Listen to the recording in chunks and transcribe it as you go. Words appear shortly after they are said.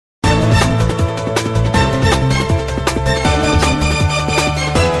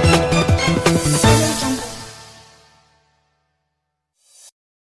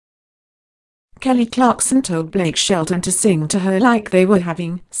Kelly Clarkson told Blake Shelton to sing to her like they were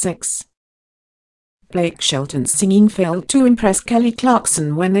having sex. Blake Shelton's singing failed to impress Kelly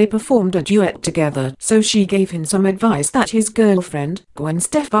Clarkson when they performed a duet together, so she gave him some advice that his girlfriend, Gwen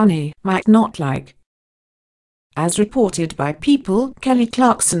Stefani, might not like. As reported by People, Kelly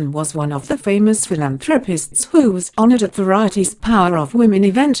Clarkson was one of the famous philanthropists who was honored at Variety's Power of Women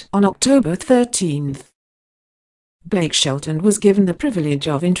event on October 13. Blake Shelton was given the privilege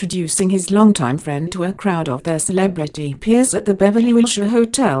of introducing his longtime friend to a crowd of their celebrity peers at the Beverly Wilshire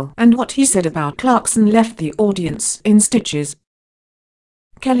Hotel, and what he said about Clarkson left the audience in stitches.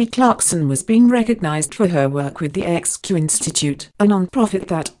 Kelly Clarkson was being recognized for her work with the XQ Institute, a non-profit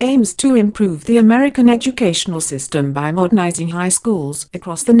that aims to improve the American educational system by modernizing high schools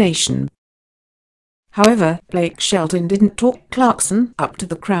across the nation. However, Blake Shelton didn't talk Clarkson up to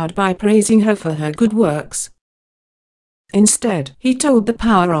the crowd by praising her for her good works. Instead, he told the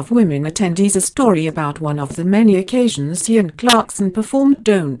Power of Women attendees a story about one of the many occasions he and Clarkson performed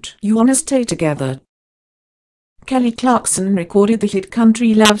Don't You Wanna Stay Together. Kelly Clarkson recorded the hit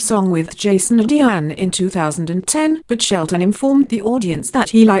country love song with Jason Aldean in 2010, but Shelton informed the audience that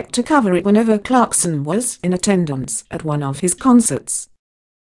he liked to cover it whenever Clarkson was in attendance at one of his concerts.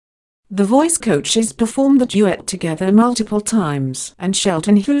 The voice coaches performed the duet together multiple times, and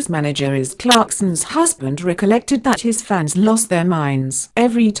Shelton, whose manager is Clarkson's husband, recollected that his fans lost their minds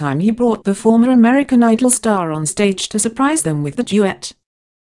every time he brought the former American Idol star on stage to surprise them with the duet.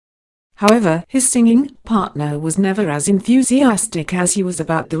 However, his singing partner was never as enthusiastic as he was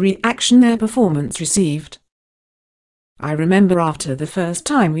about the reaction their performance received. "I remember after the first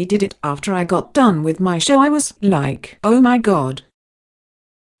time we did it, after I got done with my show, I was like, oh my God.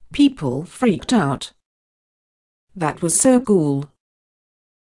 People freaked out. That was so cool,"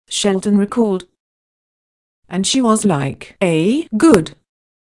 Shelton recalled. And she was like, good.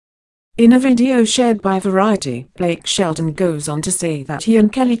 In a video shared by Variety, Blake Shelton goes on to say that he and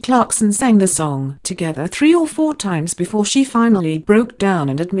Kelly Clarkson sang the song together 3 or 4 times before she finally broke down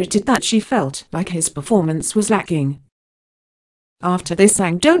and admitted that she felt like his performance was lacking. After they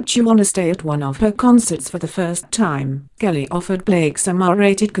sang Don't You Wanna Stay at one of her concerts for the first time, Kelly offered Blake some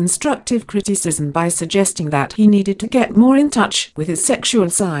R-rated constructive criticism by suggesting that he needed to get more in touch with his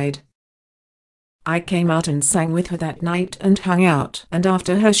sexual side. "I came out and sang with her that night and hung out, and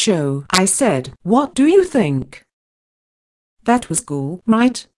after her show, I said, 'What do you think? That was cool,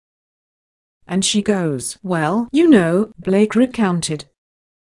 right?' And she goes, 'Well, you know,'" Blake recounted.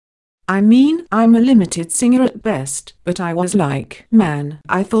 "I mean, I'm a limited singer at best, but I was like, man,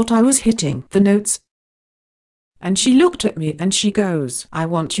 I thought I was hitting the notes. And she looked at me and she goes, 'I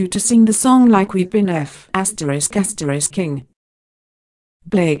want you to sing the song like we've been ***ing.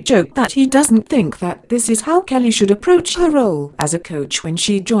 Blake joked that he doesn't think that this is how Kelly should approach her role as a coach when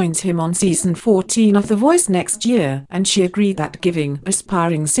she joins him on season 14 of The Voice next year, and she agreed that giving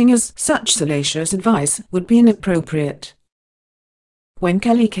aspiring singers such salacious advice would be inappropriate. When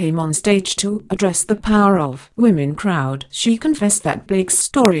Kelly came on stage to address the Power of Women crowd, she confessed that Blake's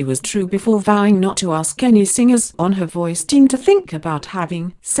story was true before vowing not to ask any singers on her Voice team to think about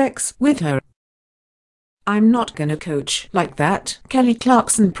having sex with her. "I'm not gonna coach like that," Kelly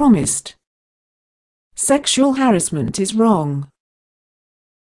Clarkson promised. "Sexual harassment is wrong.